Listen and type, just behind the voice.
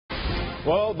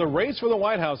Well, the race for the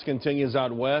White House continues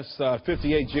out west.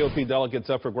 58 GOP delegates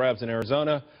up for grabs in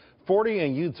Arizona, 40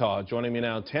 in Utah. Joining me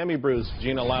now, Tammy Bruce,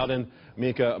 Gina Loudon,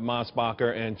 Mica,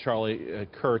 Mosbacher, and Charlie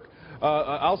Kirk.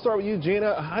 I'll start with you,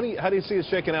 Gina. How do you see it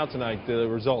shaking out tonight, the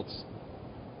results?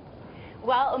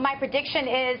 Well, my prediction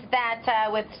is that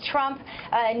with Trump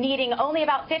needing only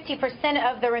about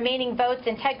 50% of the remaining votes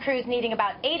and Ted Cruz needing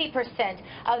about 80%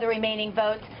 of the remaining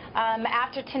votes,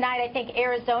 after tonight, I think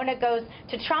Arizona goes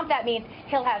to Trump. That means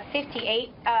he'll have 58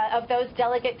 of those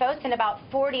delegate votes, and about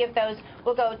 40 of those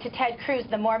will go to Ted Cruz,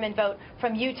 the Mormon vote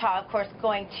from Utah, of course,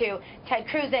 going to Ted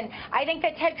Cruz. And I think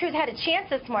that Ted Cruz had a chance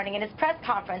this morning in his press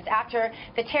conference after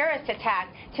the terrorist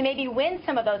attack to maybe win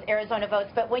some of those Arizona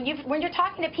votes. But when you're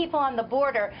talking to people on the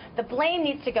border, the blame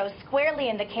needs to go squarely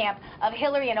in the camp of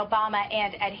Hillary and Obama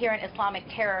and adherent Islamic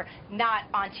terror, not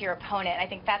onto your opponent. I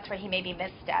think that's where he maybe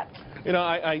misstepped. You know,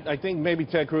 I think maybe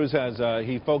Ted Cruz has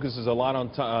he focuses a lot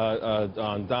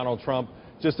on Donald Trump.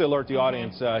 Just to alert the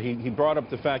audience, he brought up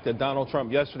the fact that Donald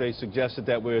Trump yesterday suggested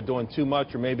that we're doing too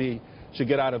much or maybe should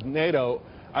get out of NATO.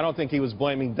 I don't think he was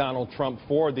blaming Donald Trump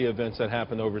for the events that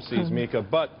happened overseas, Mica.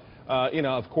 But, you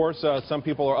know, of course, some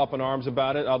people are up in arms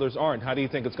about it, others aren't. How do you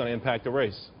think it's going to impact the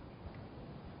race?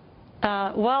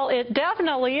 Well, it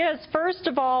definitely is. First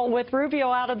of all, with Rubio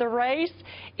out of the race,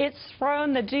 it's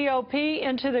thrown the GOP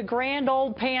into the grand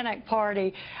old panic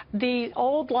party. The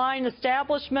old line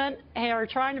establishment are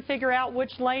trying to figure out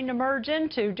which lane to merge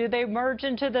into. Do they merge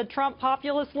into the Trump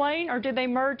populist lane, or do they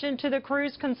merge into the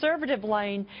Cruz conservative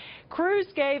lane? Cruz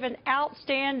gave an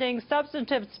outstanding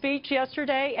substantive speech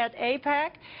yesterday at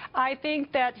AIPAC. I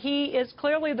think that he is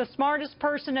clearly the smartest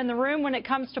person in the room when it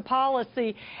comes to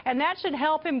policy, and that should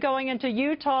help him going into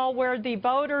Utah, where the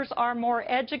voters are more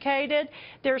educated.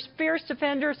 There's fierce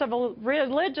defenders of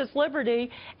religious liberty,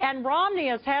 and Romney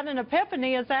has had an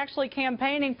epiphany, is actually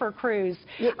campaigning for Cruz.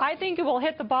 Yep. I think it will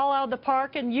hit the ball out of the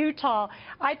park in Utah.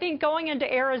 I think going into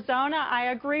Arizona,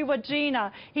 I agree with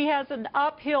Gina. He has an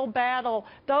uphill battle.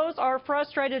 Those are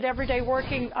frustrated everyday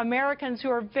working Americans who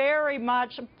are very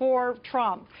much for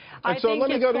Trump. I think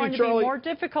it's going to be more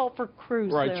difficult for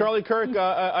Cruz. Right, Charlie Kirk,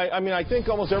 I mean, I think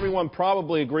almost everyone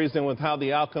probably agrees with how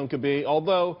the outcome could be,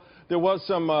 although there was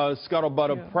some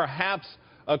scuttlebutt of perhaps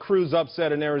a Cruz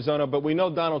upset in Arizona, but we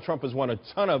know Donald Trump has won a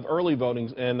ton of early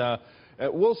voting, and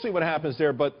we'll see what happens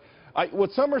there. But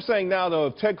what some are saying now, though,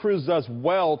 if Ted Cruz does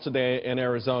well today in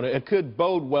Arizona, it could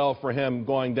bode well for him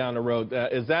going down the road.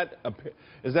 Is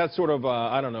that sort of,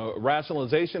 I don't know,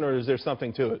 rationalization, or is there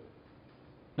something to it?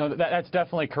 No, that's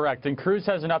definitely correct. And Cruz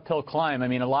has an uphill climb. I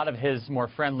mean, a lot of his more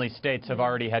friendly states have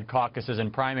already had caucuses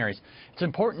and primaries. It's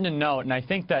important to note, and I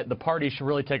think that the party should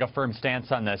really take a firm stance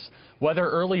on this, whether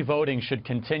early voting should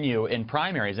continue in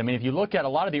primaries. I mean, if you look at a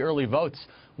lot of the early votes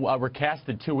were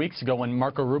casted 2 weeks ago when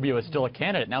Marco Rubio is still a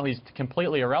candidate. Now he's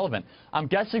completely irrelevant. I'm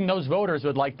guessing those voters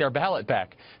would like their ballot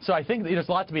back. So I think there's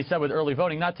a lot to be said with early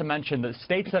voting, not to mention the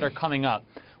states that are coming up.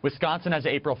 Wisconsin has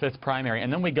an April 5th primary,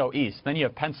 and then we go east. Then you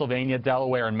have Pennsylvania,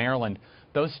 Delaware, and Maryland.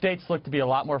 Those states look to be a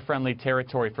lot more friendly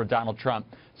territory for Donald Trump.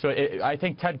 So I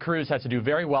think Ted Cruz has to do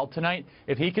very well tonight.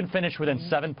 If he can finish within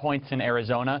 7 points in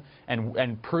Arizona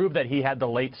and prove that he had the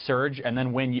late surge and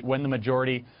then win the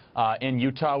majority in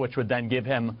Utah, which would then give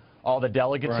him all the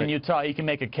delegates in Utah, he can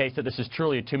make a case that this is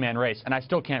truly a two-man race. And I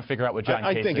still can't figure out what John Kasich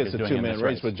is doing. I think it's a two-man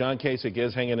race, but John Kasich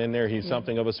is hanging in there. He's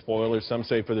something of a spoiler. Some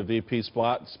say for the VP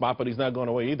spot, but he's not going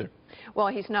away either. Well,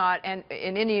 he's not. And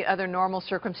in any other normal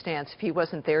circumstance, if he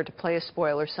wasn't there to play a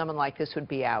spoiler, someone like this would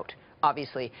be out,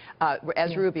 obviously,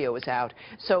 as Rubio was out.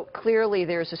 So clearly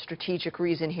there's a strategic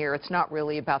reason here. It's not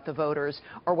really about the voters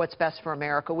or what's best for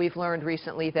America. We've learned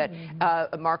recently that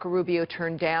Marco Rubio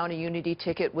turned down a unity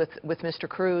ticket with Mr.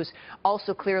 Cruz,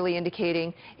 also clearly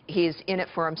indicating he's in it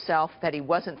for himself, that he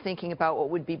wasn't thinking about what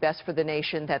would be best for the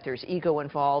nation, that there's ego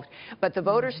involved. But the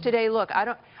voters today, look, I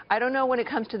don't know when it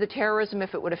comes to the terrorism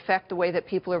if it would affect the way that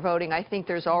people are voting. I think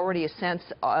there's already a sense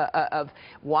of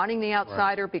wanting the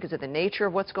outsider because of the nature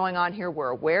of what's going on here. We're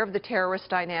aware of the terrorist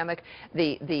dynamic,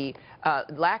 the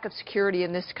lack of security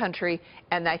in this country,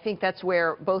 and I think that's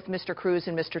where both Mr. Cruz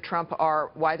and Mr. Trump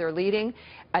are, why they're leading.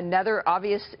 Another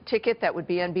obvious ticket that would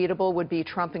be unbeatable would be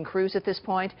Trump and Cruz at this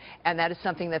point, and that is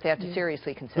something that they have to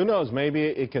seriously consider. Who knows? Maybe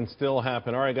it can still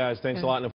happen. All right, guys, thanks a lot.